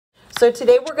So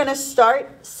today we're going to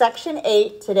start section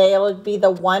 8. Today it will be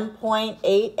the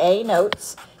 1.8a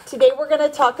notes. Today we're going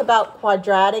to talk about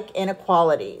quadratic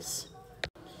inequalities.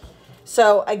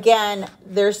 So again,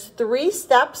 there's 3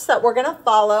 steps that we're going to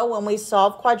follow when we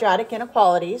solve quadratic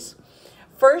inequalities.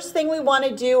 First thing we want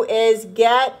to do is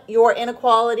get your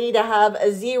inequality to have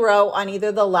a 0 on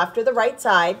either the left or the right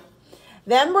side.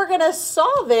 Then we're going to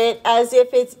solve it as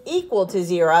if it's equal to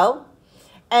 0.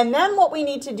 And then what we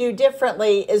need to do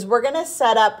differently is we're going to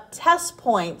set up test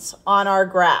points on our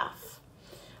graph.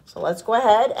 So let's go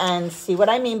ahead and see what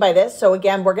I mean by this. So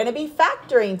again, we're going to be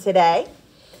factoring today.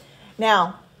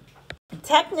 Now,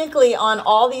 technically on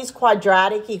all these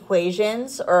quadratic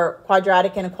equations or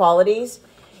quadratic inequalities,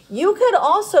 you could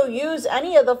also use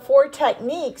any of the 4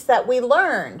 techniques that we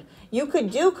learned. You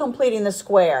could do completing the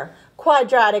square,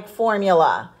 quadratic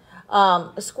formula,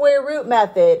 square root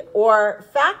method, or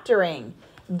factoring.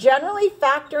 Generally,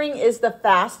 factoring is the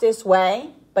fastest way,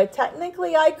 but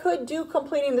technically I could do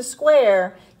completing the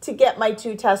square to get my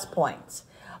 2 test points.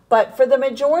 But for the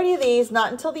majority of these, not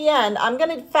until the end, I'm going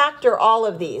to factor all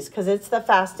of these because it's the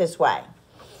fastest way.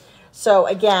 So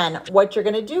again, what you're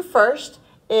going to do first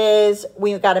is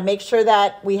we've got to make sure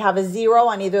that we have a 0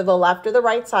 on either the left or the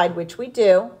right side, which we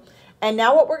do. And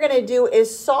now what we're going to do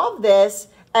is solve this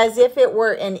as if it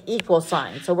were an equal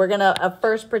sign. So we're going to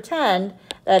first pretend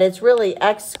that it's really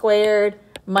x squared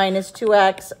minus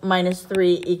 2x minus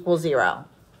 3 equals 0.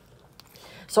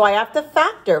 So I have to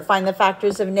find the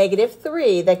factors of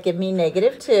 -3 that give me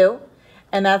 -2.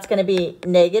 And that's going to be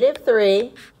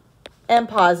 -3 and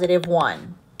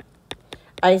 +1.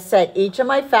 I set each of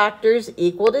my factors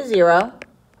equal to 0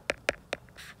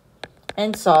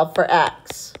 and solve for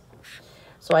x.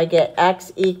 So I get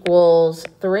x equals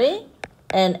 3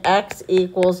 and x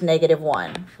equals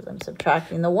 -1 because I'm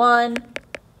subtracting the 1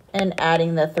 and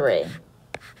adding the 3.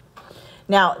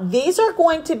 Now, these are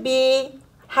going to be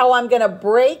how I'm going to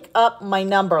break up my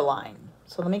number line.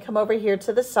 So let me come over here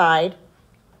to the side.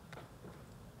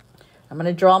 I'm going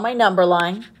to draw my number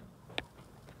line.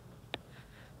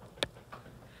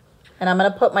 And I'm going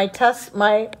to put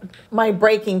my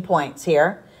breaking points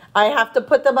here. I have to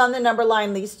put them on the number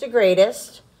line least to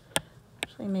greatest.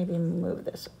 Actually, maybe move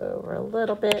this over a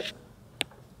little bit.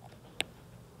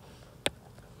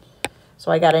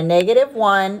 So I got a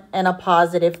 -1 and a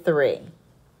 +3.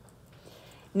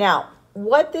 Now,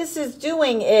 what this is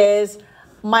doing is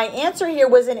my answer here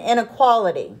was an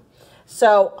inequality.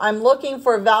 So I'm looking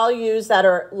for values that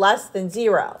are less than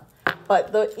 0.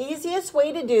 But the easiest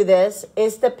way to do this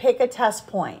is to pick a test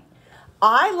point.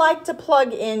 I like to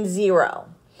plug in 0.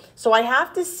 So I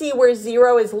have to see where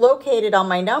 0 is located on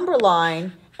my number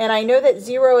line, and I know that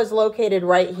 0 is located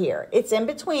right here. It's in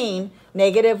between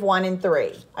 -1 and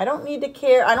 3. I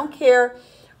don't care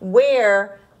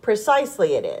where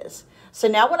precisely it is. So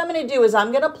now what I'm going to do is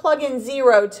I'm going to plug in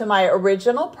 0 to my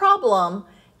original problem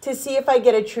to see if I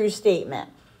get a true statement.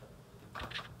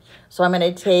 So I'm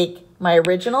going to take my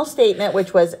original statement,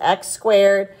 which was x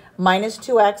squared minus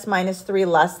 2x minus 3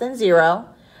 less than 0.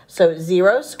 So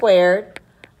 0 squared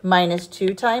minus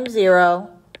 2 times 0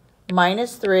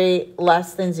 minus 3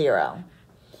 less than 0.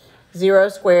 0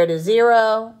 squared is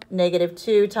 0.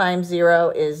 -2 times 0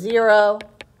 is 0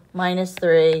 minus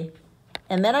 3.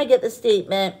 And then I get the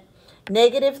statement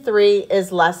 -3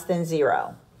 is less than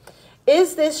 0.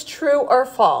 Is this true or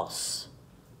false?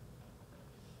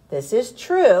 This is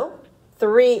true.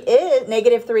 -3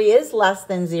 is less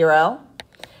than 0.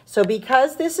 So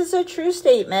because this is a true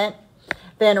statement,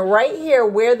 then right here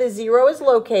where the 0 is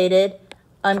located,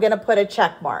 I'm going to put a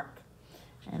check mark.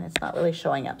 And it's not really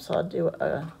showing up, so I'll do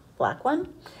a black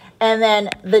one. And then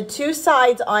the 2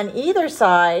 sides on either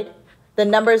side, the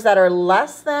numbers that are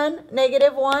less than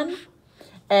 -1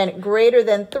 and greater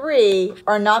than 3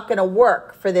 are not going to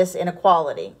work for this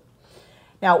inequality.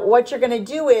 Now, what you're going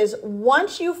to do is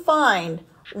once you find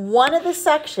one of the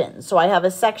sections, so I have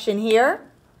a section here,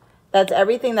 that's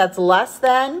everything that's less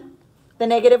than the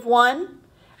 -1.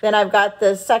 Then I've got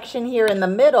the section here in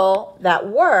the middle that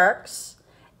works,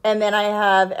 and then I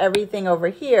have everything over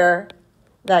here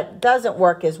that doesn't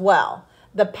work as well.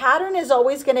 The pattern is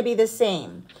always going to be the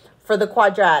same for the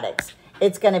quadratics.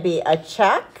 It's going to be a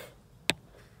check,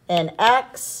 an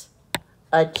X,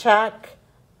 a check.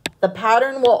 The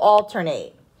pattern will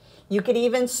alternate. You could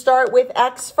even start with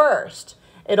X first.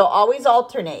 It'll always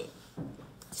alternate.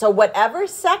 So whatever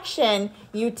section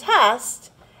you test,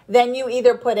 then you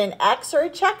either put an X or a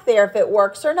check there if it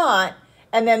works or not,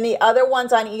 and then the other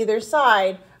ones on either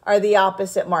side are the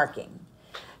opposite marking.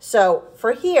 So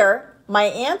for here, my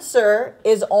answer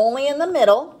is only in the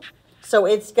middle, so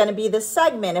it's going to be the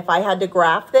segment if I had to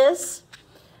graph this.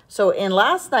 So in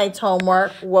last night's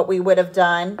homework, what we would have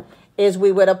done is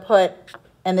we would have put,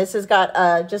 and this has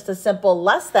got just a simple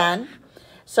less than,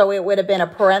 so it would have been a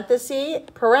parenthesis,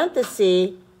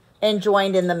 and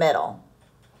joined in the middle.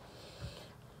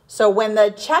 So when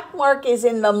the check mark is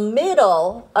in the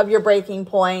middle of your breaking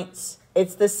points,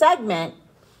 it's the segment.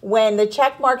 When the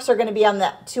check marks are going to be on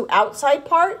the two outside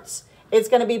parts, it's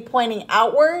going to be pointing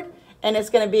outward, and it's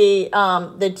going to be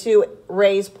the two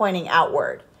rays pointing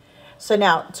outward. So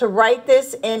now to write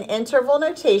this in interval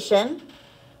notation,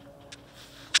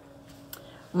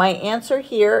 my answer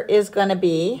here is going to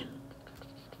be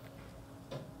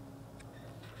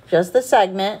just the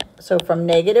segment, so from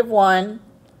 -1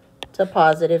 to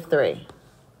 +3.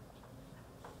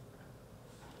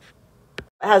 It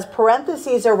has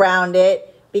parentheses around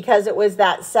it because it was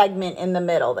that segment in the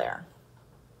middle there.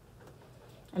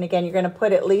 And again, you're going to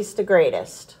put at least to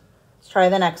greatest. Let's try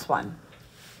the next one.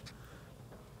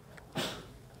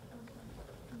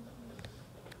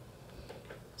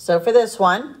 So for this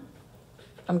one,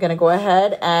 I'm going to go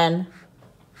ahead and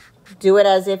do it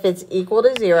as if it's equal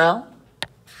to 0.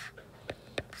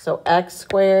 So x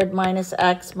squared minus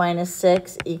x minus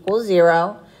 6 equals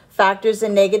 0. Factors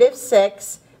in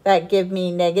 -6, that give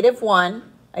me -1.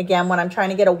 Again, when I'm trying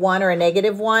to get a 1 or a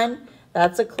 -1,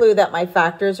 that's a clue that my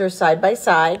factors are side by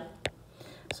side.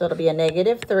 So it'll be a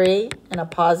 -3 and a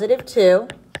 +2.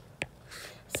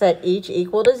 Set each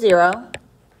equal to 0.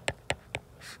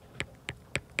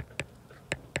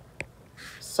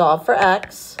 Solve for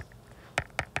x.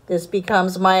 This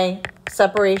becomes my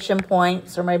separation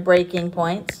points or my breaking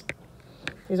points.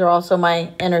 These are also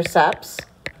my intercepts.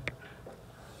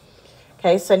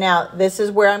 Okay, so now this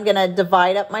is where I'm going to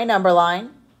divide up my number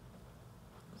line.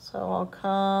 So I'll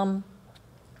come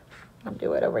and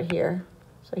do it over here.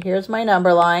 So here's my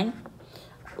number line,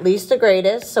 least to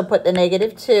greatest. So put the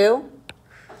 -2,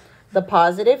 the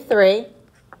 +3.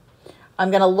 I'm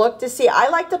going to look to see, I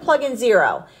like to plug in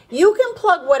 0. You can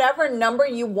plug whatever number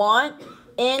you want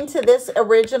into this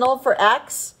original for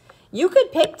x. You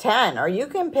could pick 10, or you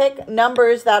can pick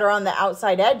numbers that are on the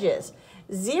outside edges.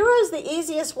 0 is the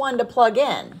easiest one to plug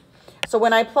in. So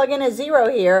when I plug in a 0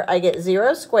 here, I get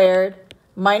 0 squared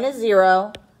minus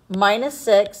 0 minus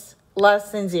 6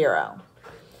 less than 0.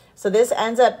 So this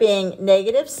ends up being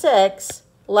 -6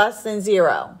 less than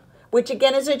 0, which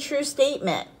again is a true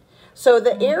statement. So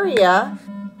the area,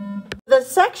 the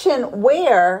section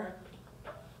where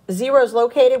 0 is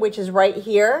located, which is right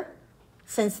here,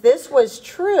 since this was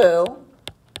true,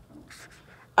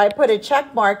 I put a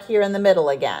check mark here in the middle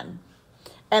again.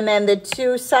 And then the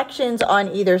two sections on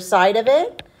either side of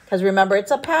it, because remember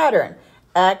it's a pattern,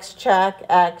 x check,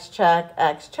 x check,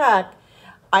 x check.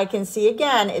 I can see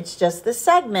again, it's just the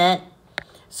segment.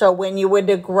 So when you would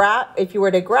if you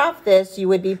were to graph this, you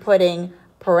would be putting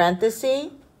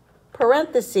parentheses,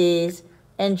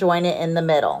 and join it in the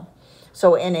middle.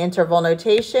 So in interval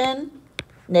notation,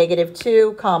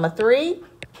 -2, 3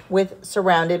 with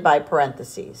surrounded by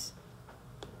parentheses.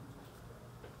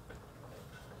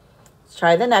 Let's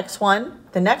try the next one.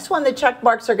 The next one, the check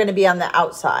marks are going to be on the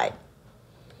outside.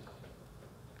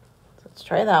 So let's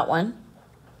try that one.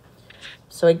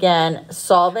 So again,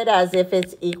 solve it as if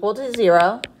it's equal to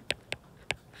 0.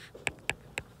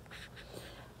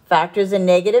 Factors in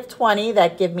 -20,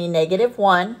 that give me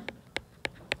 -1.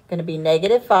 Going to be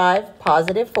 -5,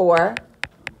 +4.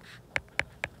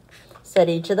 Set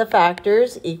each of the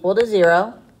factors equal to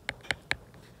 0.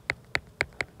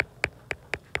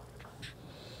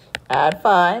 Add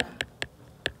 5.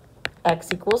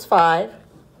 X equals 5.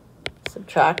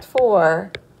 Subtract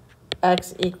 4.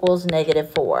 X equals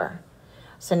 -4.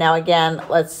 So now again,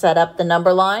 let's set up the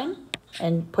number line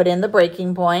and put in the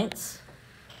breaking points.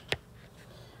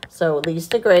 So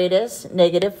least to greatest,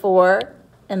 -4,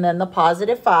 and then the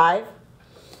 +5.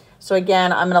 So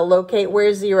again, I'm going to locate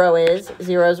where 0 is.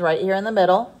 0 is right here in the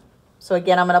middle. So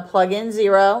again, I'm going to plug in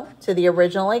 0 to the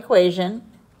original equation.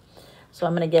 So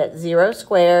I'm going to get 0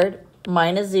 squared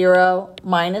minus 0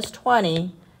 minus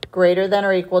 20 greater than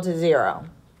or equal to 0.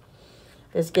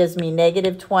 This gives me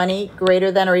 -20 greater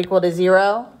than or equal to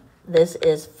 0. This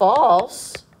is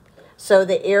false. So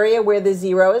the area where the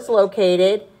 0 is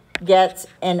located gets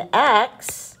an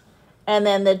X, and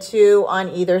then the 2 on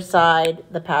either side,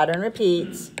 the pattern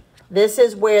repeats. This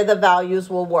is where the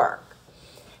values will work.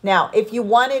 Now, if you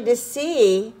wanted to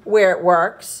see where it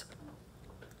works,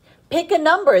 pick a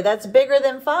number that's bigger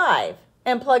than 5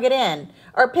 and plug it in,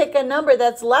 or pick a number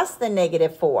that's less than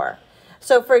 -4.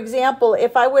 So for example,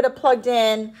 if I would have plugged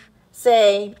in,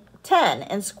 say, 10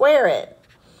 and square it,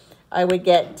 I would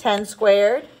get 10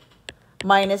 squared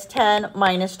minus 10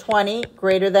 minus 20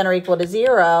 greater than or equal to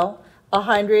 0.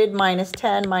 100 minus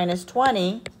 10 minus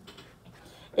 20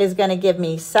 is going to give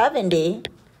me 70.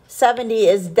 70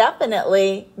 is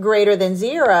definitely greater than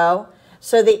 0.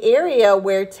 So the area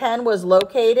where 10 was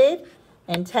located,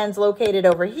 and 10's located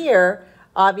over here,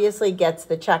 obviously gets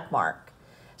the check mark.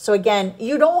 So again,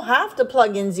 you don't have to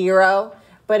plug in 0,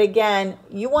 but again,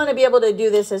 you want to be able to do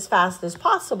this as fast as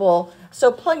possible.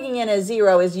 So plugging in a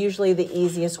 0 is usually the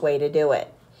easiest way to do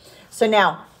it. So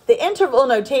now, the interval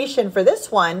notation for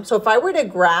this one, so if I were to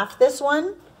graph this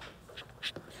one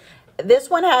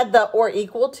had the or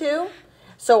equal to.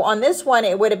 So on this one,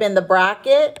 it would have been the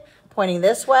bracket pointing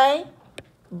this way,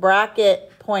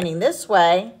 bracket pointing this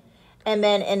way, and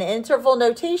then an interval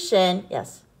notation,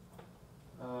 yes?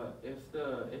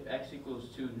 If x equals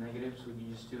 2 negatives, would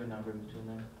you just do a number in between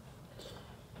them?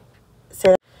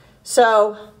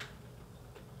 So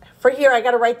for here, I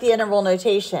got to write the interval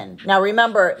notation. Now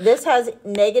remember, this has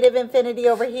negative infinity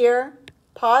over here,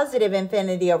 positive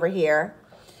infinity over here.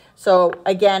 So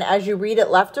again, as you read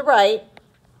it left to right,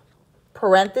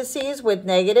 parentheses with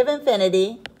negative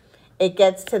infinity, it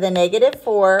gets to the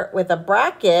 -4 with a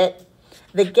bracket.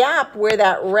 The gap where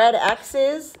that red X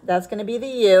is, that's going to be the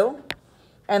U.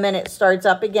 And then it starts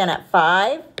up again at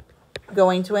 5,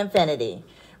 going to infinity.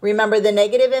 Remember, the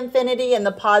negative infinity and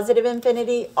the positive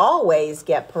infinity always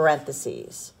get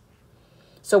parentheses.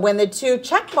 So when the two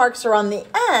check marks are on the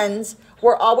ends,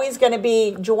 we're always going to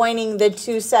be joining the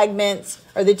two segments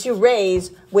or the two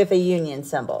rays with a union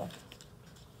symbol.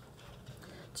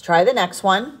 Let's try the next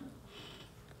one.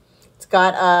 It's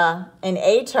got an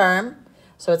A term,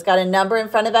 so it's got a number in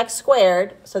front of x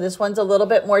squared. So this one's a little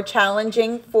bit more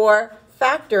challenging for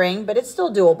factoring, but it's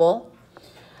still doable.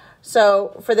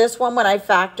 So for this one, when I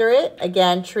factor it,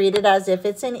 again, treat it as if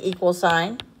it's an equal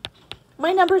sign.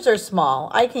 My numbers are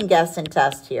small. I can guess and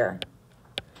test here.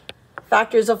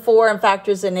 Factors of 4 and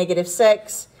factors of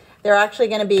 -6. They're actually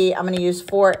going to be, I'm going to use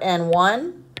 4 and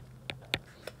 1.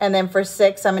 And then for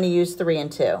 6, I'm going to use 3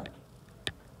 and 2.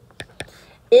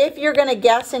 If you're going to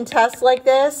guess and test like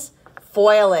this,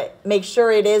 FOIL it. Make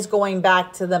sure it is going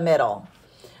back to the middle.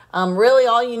 Really,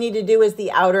 all you need to do is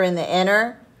the outer and the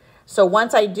inner. So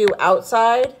once I do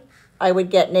outside, I would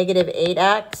get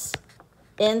 -8x.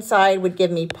 Inside would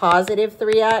give me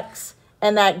 +3x.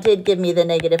 And that did give me the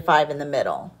 -5 in the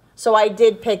middle. So I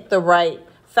did pick the right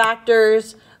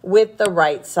factors with the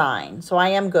right sign. So I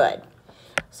am good.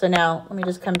 So now let me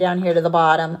just come down here to the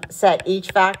bottom. Set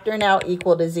each factor now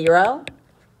equal to 0.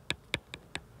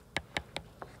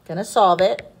 Gonna solve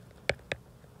it.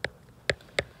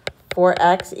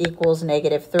 4x equals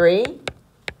 -3.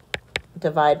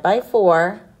 Divide by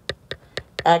 4.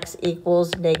 X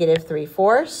equals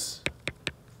 -3/4.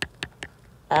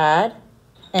 Add.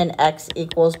 And x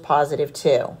equals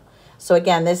 +2. So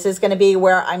again, this is going to be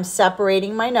where I'm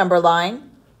separating my number line.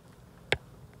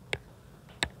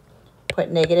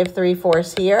 Put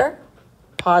 -3/4 here,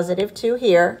 +2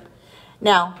 here.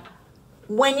 Now,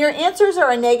 when your answers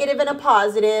are a negative and a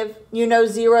positive, you know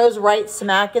zero's right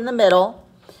smack in the middle.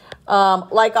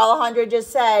 Like Alejandra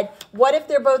just said, what if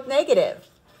they're both negative?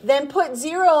 Then put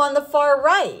 0 on the far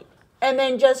right and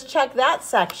then just check that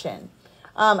section.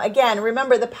 Again,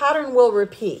 remember the pattern will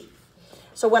repeat.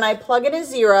 So when I plug in a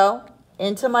 0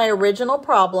 into my original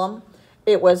problem,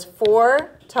 it was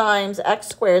 4 times x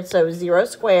squared, so 0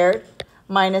 squared,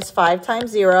 minus 5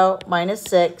 times 0, minus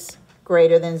 6,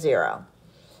 greater than 0.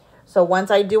 So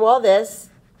once I do all this,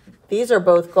 these are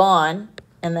both gone,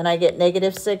 and then I get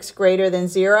 -6 greater than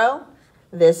 0.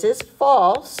 This is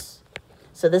false.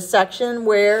 So the section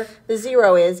where the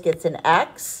 0 is gets an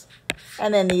X,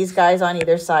 and then these guys on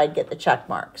either side get the check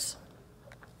marks.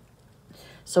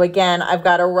 So again, I've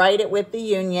got to write it with the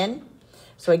union.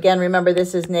 So again, remember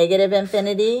this is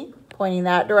 -infinity, pointing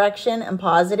that direction, and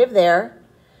positive there.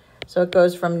 So it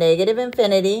goes from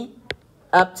 -infinity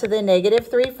up to the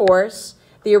 -3/4.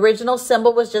 The original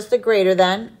symbol was just a greater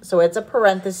than, so it's a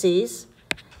parentheses.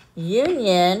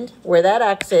 Union, where that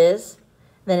X is,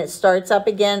 then it starts up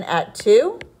again at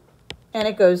 2, and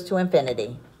it goes to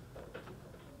infinity.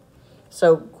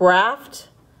 So graphed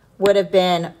would have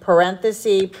been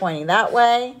parenthesis pointing that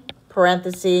way,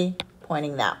 parenthesis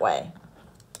pointing that way.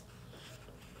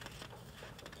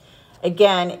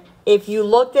 Again, if you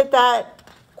looked at that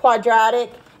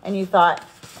quadratic and you thought,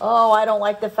 oh, I don't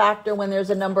like the factor when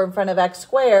there's a number in front of x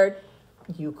squared,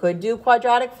 you could do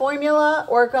quadratic formula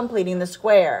or completing the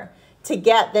square to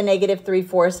get the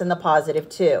 -3/4 and the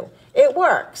 +2. It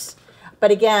works.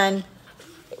 But again,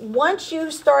 once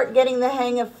you start getting the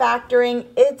hang of factoring,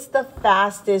 it's the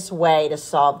fastest way to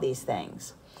solve these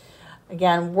things.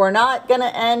 Again, we're not going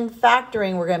to end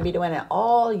factoring. We're going to be doing it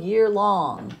all year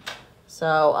long.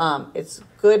 So it's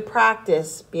good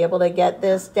practice. Be able to get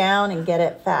this down and get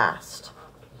it fast.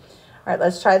 All right,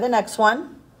 let's try the next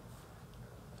one.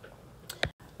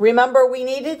 Remember, we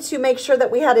needed to make sure that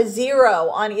we had a 0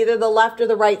 on either the left or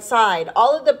the right side.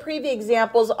 All of the previous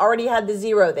examples already had the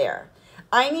 0 there.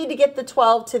 I need to get the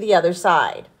 12 to the other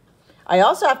side. I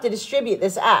also have to distribute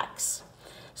this x.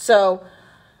 So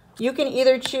you can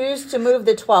either choose to move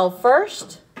the 12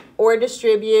 first or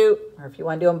distribute, or if you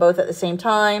want to do them both at the same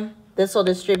time, this will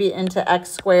distribute into x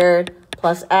squared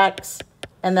plus x,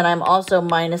 and then I'm also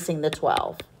minusing the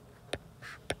 12.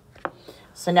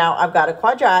 So now I've got a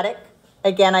quadratic.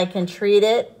 Again, I can treat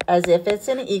it as if it's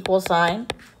an equal sign.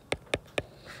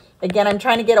 Again, I'm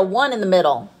trying to get a 1 in the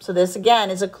middle. So this,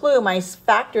 again, is a clue. My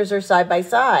factors are side by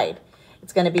side.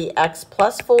 It's going to be x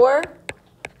plus 4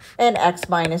 and x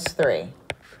minus 3.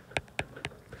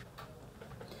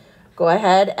 Go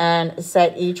ahead and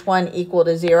set each one equal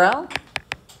to 0.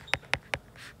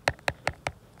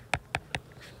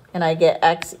 And I get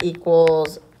x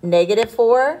equals negative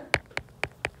 4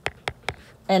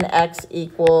 and x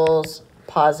equals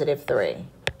positive 3.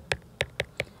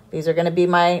 These are going to be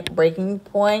my breaking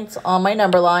points on my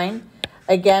number line.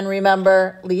 Again,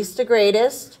 remember least to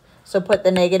greatest. So put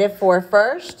the negative 4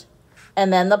 first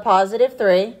and then the positive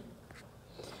 3.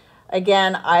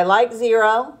 Again, I like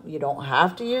 0. You don't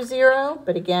have to use 0,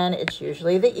 but again, it's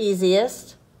usually the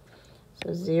easiest.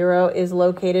 So 0 is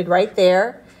located right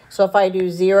there. So if I do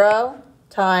 0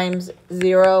 times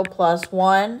 0 plus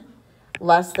 1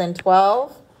 less than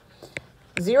 12,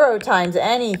 0 times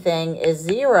anything is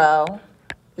 0.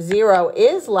 0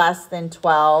 is less than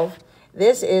 12.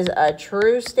 This is a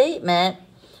true statement.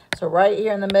 So right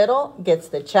here in the middle gets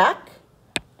the check.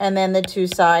 And then the two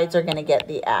sides are going to get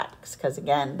the x, because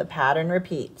again, the pattern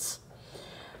repeats.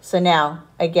 So now,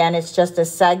 again, it's just a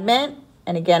segment.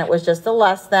 And again, it was just a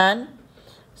less than.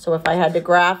 So if I had to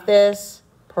graph this,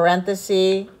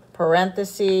 parenthesis,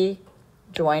 parenthesis,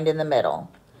 joined in the middle.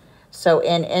 So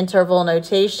in interval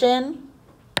notation,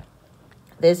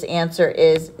 this answer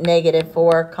is negative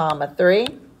 4 comma 3,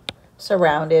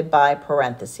 surrounded by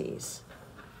parentheses.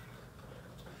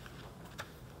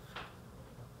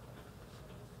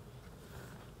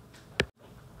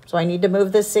 So I need to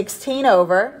move the 16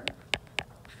 over.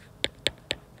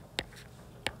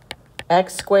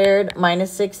 X squared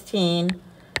minus 16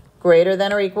 greater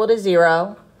than or equal to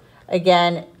 0.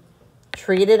 Again,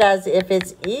 treat it as if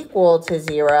it's equal to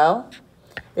 0.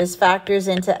 This factors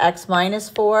into x minus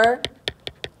 4,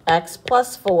 x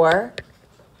plus 4.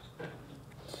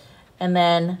 And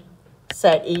then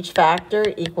set each factor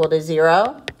equal to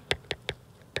 0.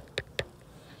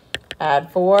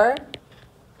 Add 4.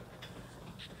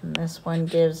 And this one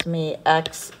gives me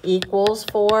x equals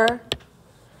 4.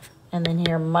 And then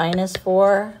here minus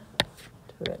 4.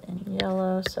 Do it in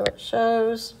yellow so it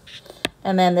shows.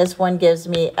 And then this one gives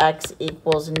me x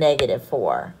equals negative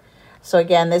 4. So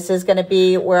again, this is going to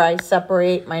be where I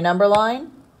separate my number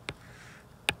line.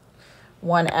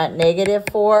 One at negative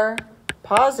 4,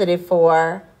 positive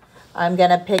 4. I'm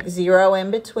going to pick 0 in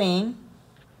between.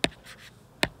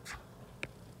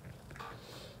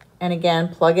 And again,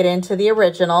 plug it into the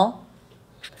original.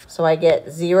 So I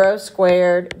get 0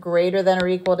 squared greater than or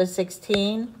equal to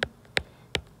 16.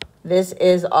 This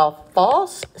is a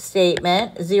false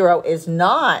statement. 0 is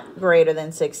not greater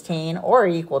than 16 or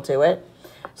equal to it.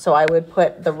 So I would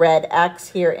put the red X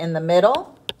here in the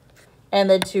middle. And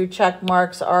the two check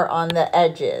marks are on the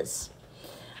edges.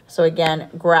 So again,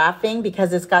 graphing,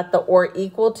 because it's got the or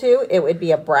equal to, it would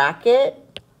be a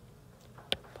bracket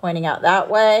pointing out that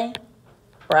way.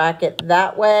 Bracket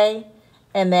that way,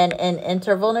 and then in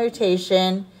interval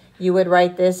notation, you would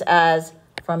write this as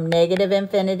from negative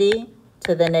infinity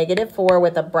to the negative 4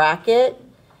 with a bracket,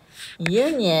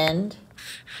 unioned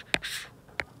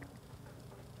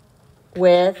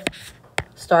with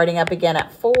starting up again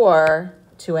at 4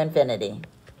 to infinity.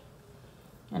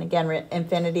 And again,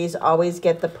 infinities always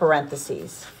get the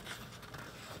parentheses.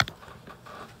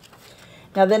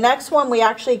 Now the next one we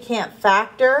actually can't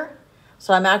factor.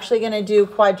 So I'm actually going to do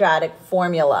quadratic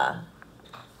formula.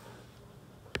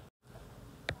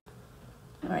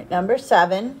 All right, number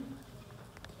 7.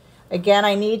 Again,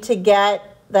 I need to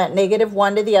get that negative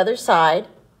 1 to the other side.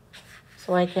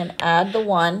 So I can add the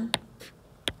 1.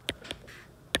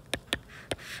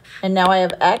 And now I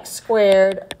have x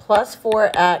squared plus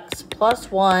 4x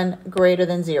plus 1 greater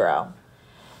than 0.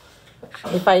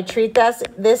 If I treat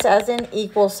this as an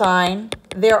equal sign,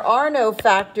 there are no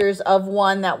factors of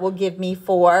 1 that will give me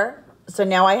 4. So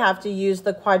now I have to use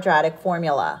the quadratic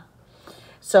formula.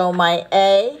 So my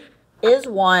A is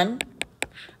 1,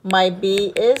 my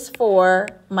B is 4,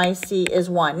 my C is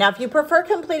 1. Now if you prefer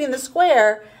completing the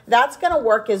square, that's going to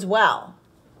work as well.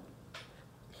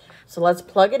 So let's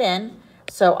plug it in.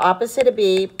 So opposite of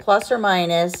b plus or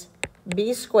minus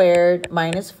b squared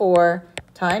minus 4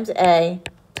 times a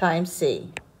times c.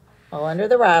 All under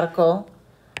the radical,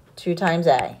 2 times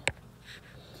a.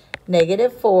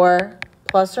 Negative 4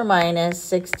 plus or minus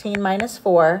 16 minus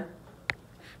 4.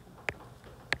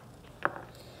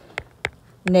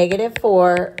 Negative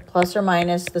 4 plus or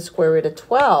minus the square root of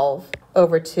 12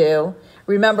 over 2.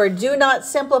 Remember, do not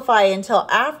simplify until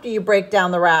after you break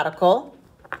down the radical.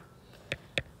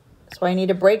 So I need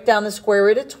to break down the square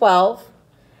root of 12.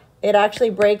 It actually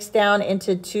breaks down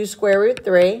into 2 square root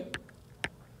 3.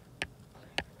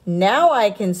 Now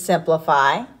I can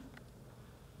simplify.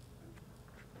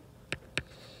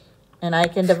 And I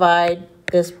can divide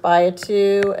this by a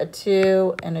 2,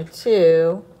 and a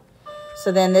 2.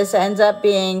 So then this ends up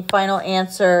being, final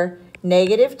answer,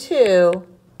 negative 2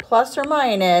 plus or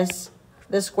minus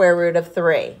the square root of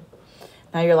 3.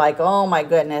 Now you're like, oh my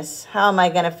goodness, how am I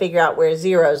going to figure out where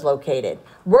 0 is located?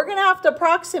 We're going to have to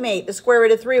approximate the square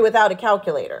root of 3 without a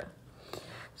calculator.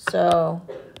 So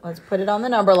let's put it on the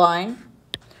number line.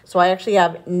 So I actually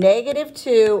have negative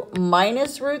 2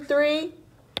 minus root 3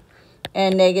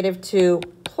 and negative 2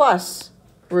 plus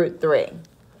root 3.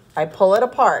 I pull it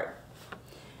apart.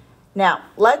 Now,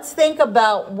 let's think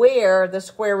about where the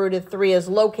square root of 3 is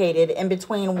located in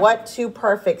between what two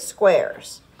perfect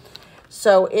squares.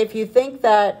 So if you think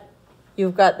that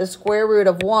you've got the square root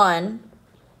of 1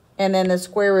 and then the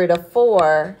square root of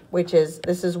 4, which is,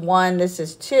 this is 1, this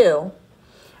is 2.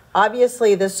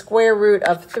 Obviously, the square root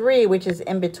of 3, which is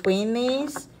in between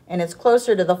these, and it's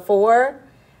closer to the 4,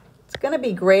 it's going to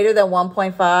be greater than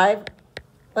 1.5.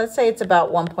 Let's say it's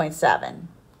about 1.7.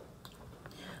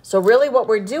 So really what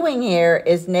we're doing here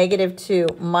is negative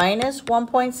 2 minus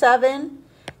 1.7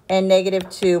 and negative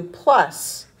 2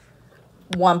 plus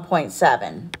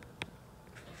 1.7.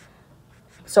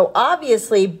 So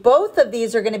obviously both of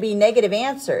these are going to be negative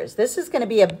answers. This is going to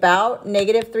be about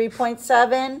negative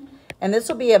 3.7 and this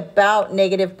will be about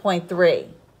negative 0.3.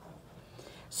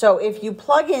 So if you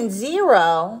plug in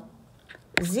 0,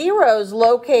 0 is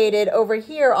located over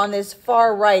here on this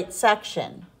far right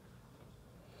section.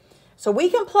 So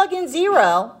we can plug in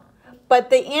 0,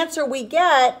 but the answer we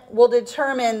get will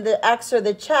determine the X or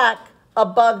the check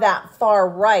above that far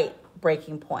right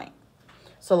breaking point.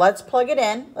 So let's plug it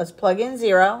in. Let's plug in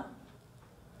 0.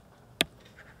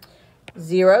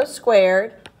 0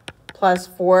 squared plus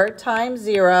 4 times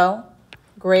 0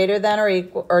 greater than or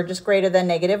equal, or just greater than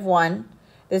negative 1.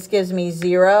 This gives me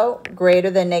 0 greater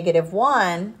than negative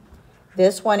 1.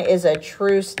 This one is a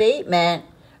true statement.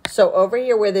 So over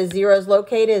here where the 0 is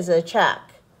located is a check.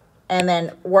 And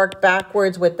then work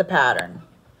backwards with the pattern.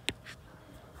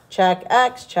 Check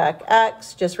X,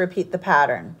 just repeat the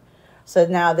pattern. So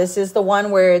now this is the one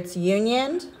where it's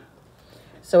unioned.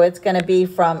 So it's going to be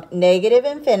from negative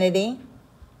infinity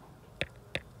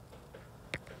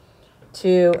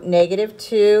to negative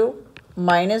 2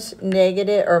 minus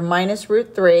negative or minus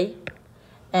root 3.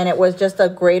 And it was just a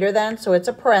greater than, so it's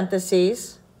a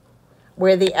parentheses.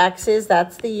 Where the X is,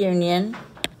 that's the union.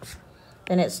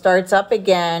 Then it starts up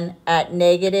again at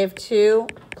negative 2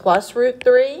 plus root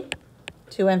 3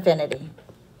 to infinity.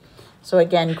 So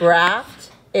again, graphed,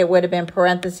 it would have been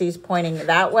parentheses pointing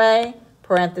that way,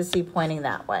 parenthesis pointing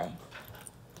that way.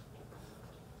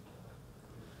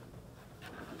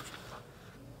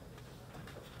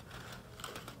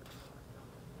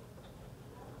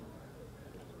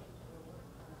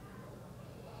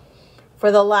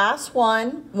 For the last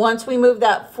one, once we move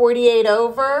that 48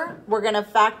 over, we're going to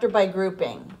factor by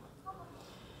grouping.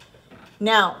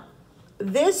 Now,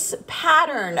 this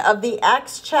pattern of the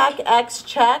X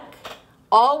check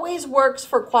always works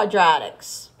for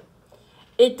quadratics.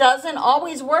 It doesn't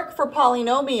always work for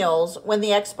polynomials when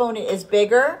the exponent is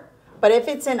bigger, but if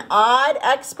it's an odd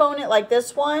exponent like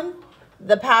this one,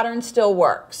 the pattern still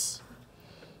works.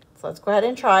 So let's go ahead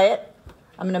and try it.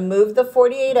 I'm going to move the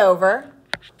 48 over.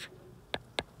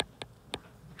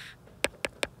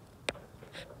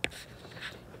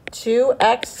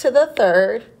 2x to the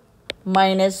third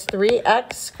minus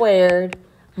 3x squared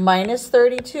minus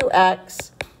 32x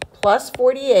plus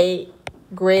 48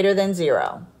 greater than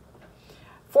 0.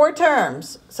 4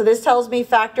 terms. So this tells me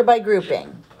factor by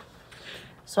grouping.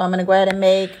 So I'm going to go ahead and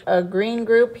make a green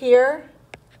group here.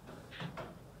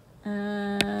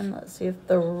 And let's see if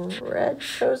the red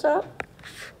shows up.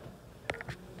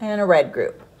 And a red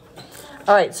group.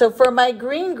 All right, so for my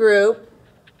green group,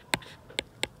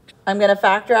 I'm going to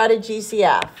factor out a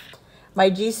GCF. My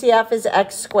GCF is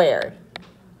x squared.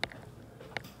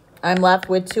 I'm left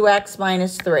with 2x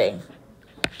minus 3.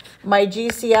 My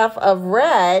GCF of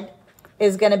red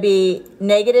is going to be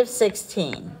negative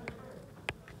 16.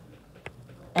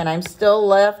 And I'm still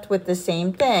left with the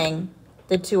same thing,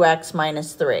 the 2x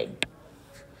minus 3.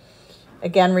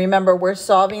 Again, remember, we're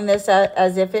solving this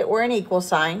as if it were an equal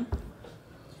sign.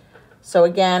 So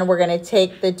again, we're going to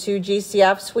take the two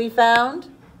GCFs we found,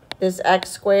 this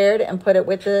x squared, and put it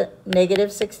with the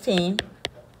negative 16.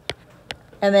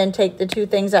 And then take the two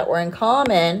things that were in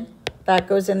common, that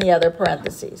goes in the other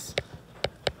parentheses.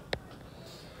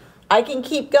 I can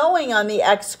keep going on the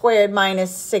x squared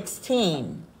minus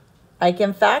 16. I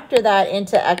can factor that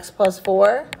into x plus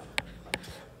 4,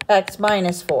 x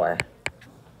minus 4.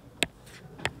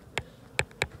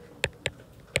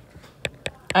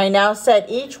 I now set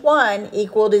each one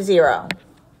equal to 0.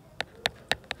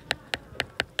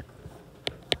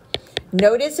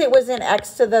 Notice it was an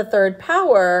x to the third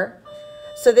power,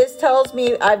 so this tells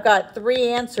me I've got 3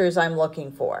 answers I'm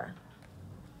looking for.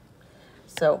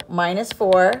 So minus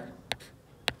 4,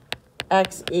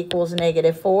 x equals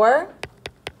negative 4,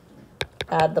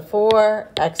 add the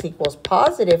 4, x equals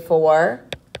positive 4,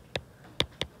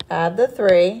 add the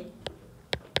 3,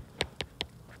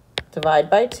 divide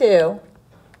by 2,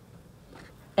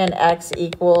 and x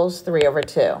equals 3 over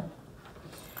 2.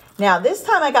 Now this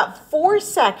time I got 4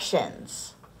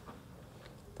 sections.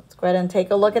 Let's go ahead and take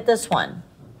a look at this one.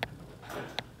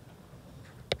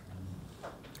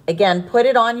 Again, put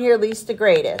it on here least to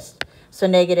greatest. So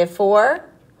negative 4,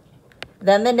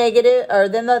 then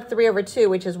the 3 over 2,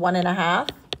 which is 1.5,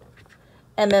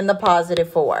 and then the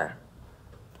positive 4.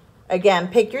 Again,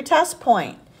 pick your test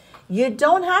point. You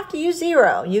don't have to use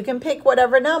 0. You can pick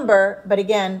whatever number, but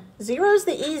again, 0 is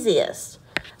the easiest.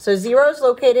 So 0 is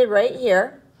located right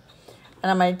here,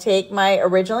 and I'm going to take my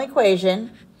original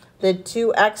equation, the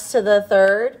 2x to the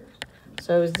third,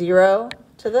 so 0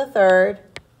 to the third,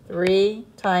 3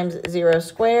 times 0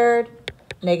 squared,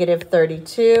 negative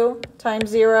 32 times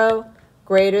 0,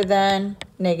 greater than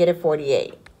negative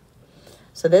 48.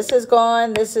 So this is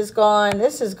gone, this is gone,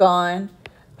 this is gone.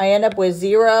 I end up with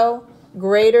 0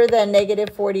 greater than negative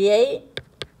 48.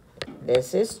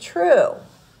 This is true.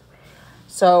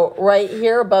 So right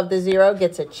here above the 0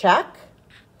 gets a check.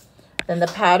 Then the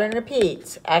pattern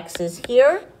repeats. X is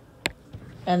here,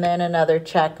 and then another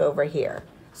check over here.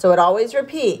 So it always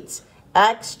repeats.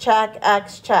 X check,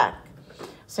 X check.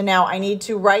 So now I need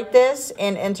to write this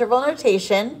in interval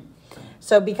notation.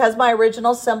 So because my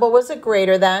original symbol was a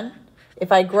greater than,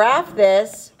 if I graph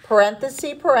this,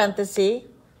 parenthesis, parenthesis,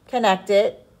 connect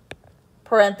it,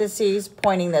 parentheses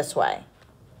pointing this way.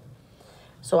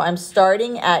 So I'm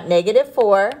starting at negative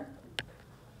 4,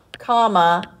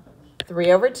 comma,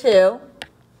 3 over 2.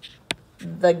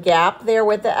 The gap there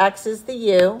with the x is the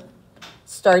u.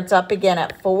 Starts up again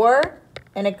at 4,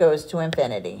 and it goes to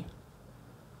infinity.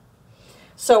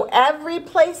 So every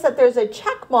place that there's a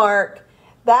check mark,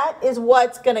 that is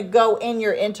what's going to go in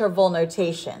your interval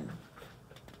notation.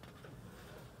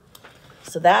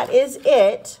 So that is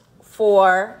it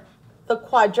for the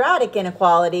quadratic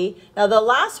inequality. Now the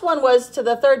last one was to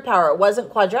the third power. It wasn't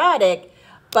quadratic,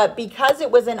 but because it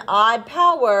was an odd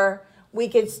power, we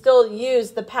could still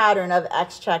use the pattern of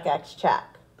x check, x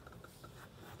check.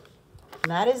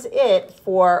 And that is it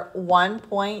for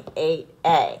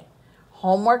 1.8a.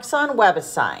 Homework's on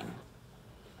WebAssign.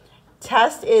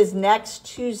 Test is next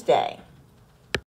Tuesday.